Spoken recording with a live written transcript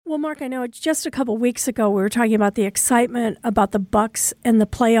Well, Mark, I know just a couple weeks ago we were talking about the excitement about the Bucks and the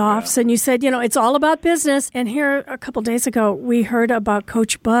playoffs, and you said, it's all about business. And here a couple days ago we heard about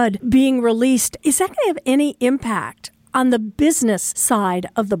Coach Bud being released. Is that going to have any impact on the business side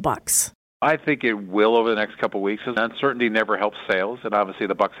of the Bucks? I think it will over the next couple of weeks. Uncertainty never helps sales, and obviously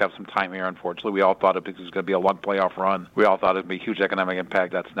the Bucks have some time here, unfortunately. We all thought it was going to be a long playoff run. We all thought it would be a huge economic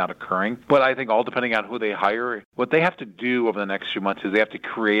impact. That's not occurring. But I think all depending on who they hire, what they have to do over the next few months is they have to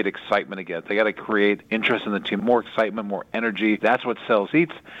create excitement again. They got to create interest in the team, more excitement, more energy. That's what sells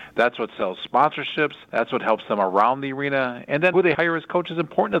seats. That's what sells sponsorships. That's what helps them around the arena. And then who they hire as coach is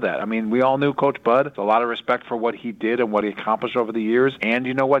important to that. I mean, we all knew Coach Bud. There's a lot of respect for what he did and what he accomplished over the years. And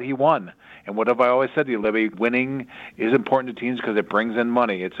you know what? He won. And what have I always said to you, Libby? Winning is important to teams because it brings in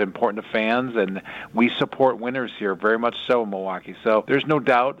money. It's important to fans, and we support winners here, very much so in Milwaukee. So there's no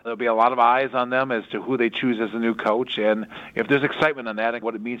doubt there'll be a lot of eyes on them as to who they choose as the new coach, and if there's excitement on that and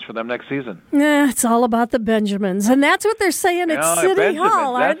what it means for them next season. Yeah, it's all about the Benjamins, and that's what they're saying at City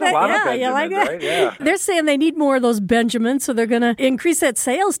Hall, aren't they? That's a lot of Benjamins, like that? Right? Yeah. They're saying they need more of those Benjamins, so they're going to increase that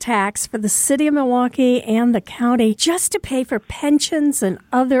sales tax for the city of Milwaukee and the county just to pay for pensions and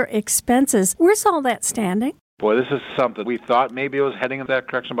other expenses. Where's all that standing? Boy, this is something we thought maybe it was heading in that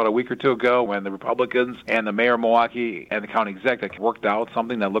direction about a week or two ago when the Republicans and the mayor of Milwaukee and the county executive worked out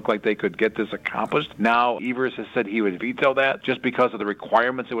something that looked like they could get this accomplished. Now, Evers has said he would veto that just because of the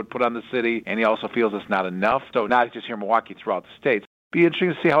requirements it would put on the city, and he also feels it's not enough. So not just here in Milwaukee, throughout the state. Be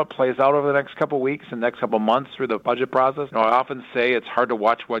interesting to see how it plays out over the next couple of weeks and next couple of months through the budget process. I often say it's hard to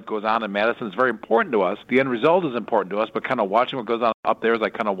watch what goes on in Madison. It's very important to us. The end result is important to us, but kind of watching what goes on up there is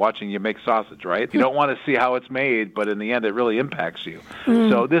like kind of watching you make sausage, right? You don't want to see how it's made, but in the end, it really impacts you.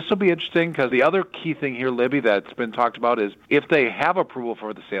 So this will be interesting because the other key thing here, Libby, that's been talked about is if they have approval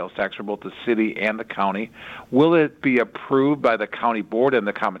for the sales tax for both the city and the county, will it be approved by the county board and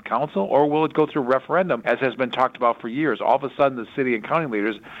the common council, or will it go through referendum, as has been talked about for years? All of a sudden, the city and county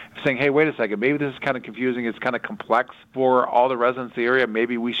leaders saying, hey, wait a second, maybe this is kind of confusing, it's kind of complex for all the residents of the area,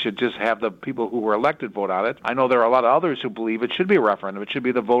 maybe we should just have the people who were elected vote on it. I know there are a lot of others who believe it should be a referendum. It should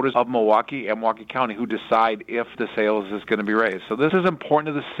be the voters of Milwaukee and Milwaukee County who decide if the sales is going to be raised. So this is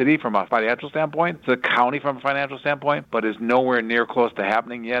important to the city from a financial standpoint, to the county from a financial standpoint, but is nowhere near close to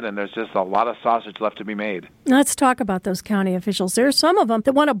happening yet, and there's just a lot of sausage left to be made. Let's talk about those county officials. There are some of them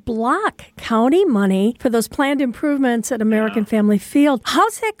that want to block county money for those planned improvements at American Family Field.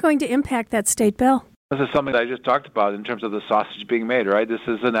 How's that going to impact that state bill? This is something that I just talked about in terms of the sausage being made, right? This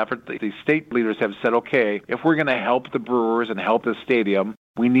is an effort. The state leaders have said, okay, if we're going to help the Brewers and help the stadium,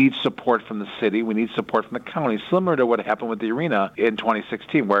 we need support from the city. We need support from the county, similar to what happened with the arena in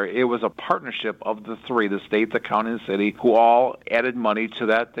 2016, where it was a partnership of the three, the state, the county, and the city, who all added money to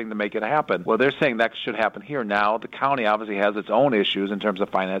that thing to make it happen. Well, they're saying that should happen here. Now, the county obviously has its own issues in terms of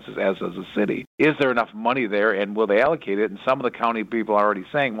finances, as does the city. Is there enough money there, and will they allocate it? And some of the county people are already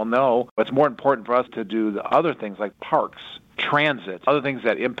saying, well, no, it's more important for us to do the other things like parks, transit, other things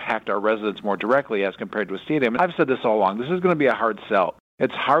that impact our residents more directly as compared to a stadium. And I've said this all along. This is going to be a hard sell.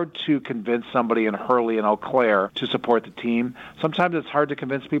 It's hard to convince somebody in Hurley and Eau Claire to support the team. Sometimes it's hard to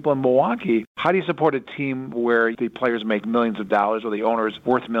convince people in Milwaukee. How do you support a team where the players make millions of dollars or the owner's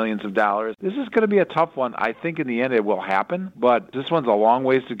worth millions of dollars? This is going to be a tough one. I think in the end it will happen, but this one's a long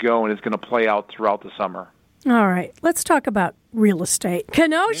ways to go, and it's going to play out throughout the summer. All right, let's talk about real estate.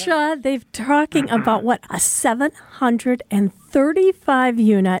 Kenosha, they're talking about, a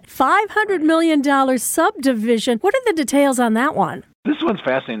 735-unit, $500 million subdivision. What are the details on that one? This one's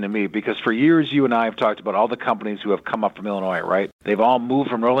fascinating to me because for years you and I have talked about all the companies who have come up from Illinois, right? They've all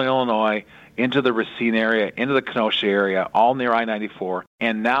moved from rural Illinois into the Racine area, into the Kenosha area, all near I-94.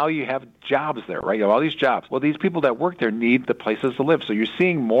 And now you have jobs there, right? You have all these jobs. Well, these people that work there need the places to live. So you're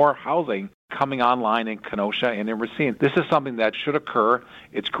seeing more housing coming online in Kenosha and in Racine. This is something that should occur.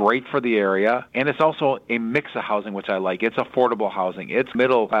 It's great for the area, and it's also a mix of housing, which I like. It's affordable housing, it's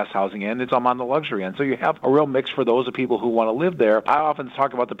middle-class housing, and it's on the luxury end. So you have a real mix for those of people who want to live there. I often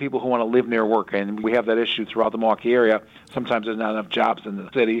talk about the people who want to live near work, and we have that issue throughout the Milwaukee area. Sometimes there's not enough jobs in the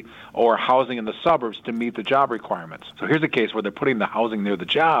city or housing in the suburbs to meet the job requirements. So here's a case where they're putting the housing near the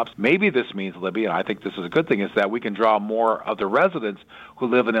jobs. Maybe this means, Libby, and I think this is a good thing, is that we can draw more of the residents who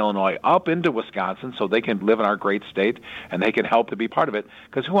live in Illinois up into Wisconsin so they can live in our great state and they can help to be part of it.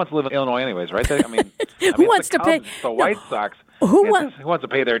 Because who wants to live in Illinois anyways, right? I mean, who wants to pay the White Sox? Who wants to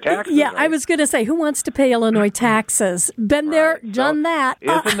pay their taxes? Yeah, right? I was going to say, who wants to pay Illinois taxes? Been there, done that.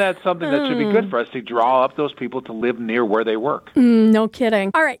 Isn't that something that should be good for us, to draw up those people to live near where they work? No kidding.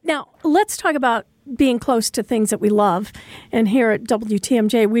 All right, now let's talk about being close to things that we love. And here at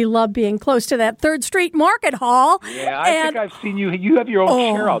WTMJ, we love being close to that 3rd Street Market Hall. Yeah, I think I've seen you. You have your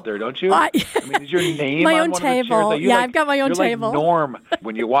own chair out there, don't you? I mean, is your name my on own one table? Of the chairs? Yeah, I've got my own table. Like Norm.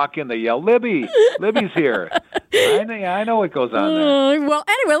 When you walk in, they yell, Libby, Libby's here. I know what goes on there. Well,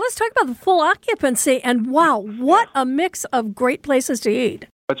 anyway, let's talk about the full occupancy. And wow, what a mix of great places to eat.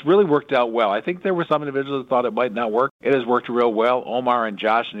 It's really worked out well. I think there were some individuals that thought it might not work. It has worked real well. Omar and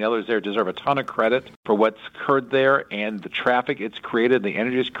Josh and the others there deserve a ton of credit for what's occurred there and the traffic it's created, the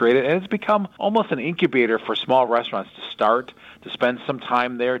energy it's created, and it's become almost an incubator for small restaurants to start, to spend some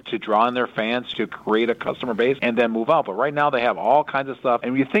time there, to draw in their fans, to create a customer base, and then move out. But right now they have all kinds of stuff.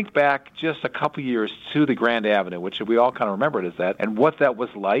 And you think back just a couple years to the Grand Avenue, which we all kind of remember it as that, and what that was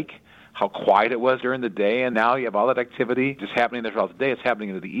like, how quiet it was during the day, and now you have all that activity just happening there throughout the day. It's happening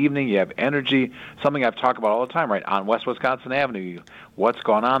into the evening. You have energy, something I've talked about all the time, right, on West Wisconsin Avenue, what's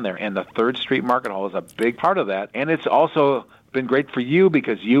going on there. And the 3rd Street Market Hall is a big part of that. And it's also been great for you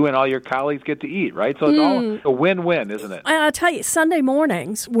because you and all your colleagues get to eat, right? So it's all a win-win, isn't it? I'll tell you, Sunday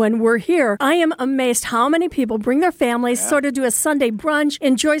mornings when we're here, I am amazed how many people bring their families, sort of do a Sunday brunch,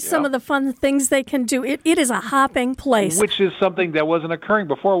 enjoy some of the fun things they can do. It is a hopping place. Which is something that wasn't occurring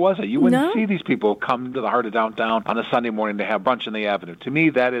before, was it? You wouldn't see these people come to the heart of downtown on a Sunday morning to have brunch in the Avenue. To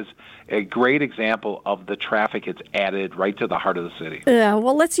me, that is a great example of the traffic it's added right to the heart of the city. Yeah,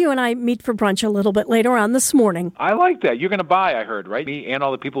 well, let's you and I meet for brunch a little bit later on this morning. I like that. You're going to buy, I heard, right? Me and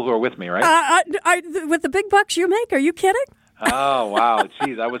all the people who are with me, right? With the big bucks you make, are you kidding? Oh, wow.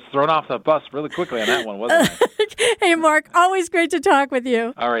 Geez, I was thrown off the bus really quickly on that one, wasn't I? Hey, Mark, always great to talk with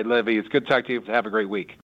you. All right, Libby, it's good to talk to you. Have a great week.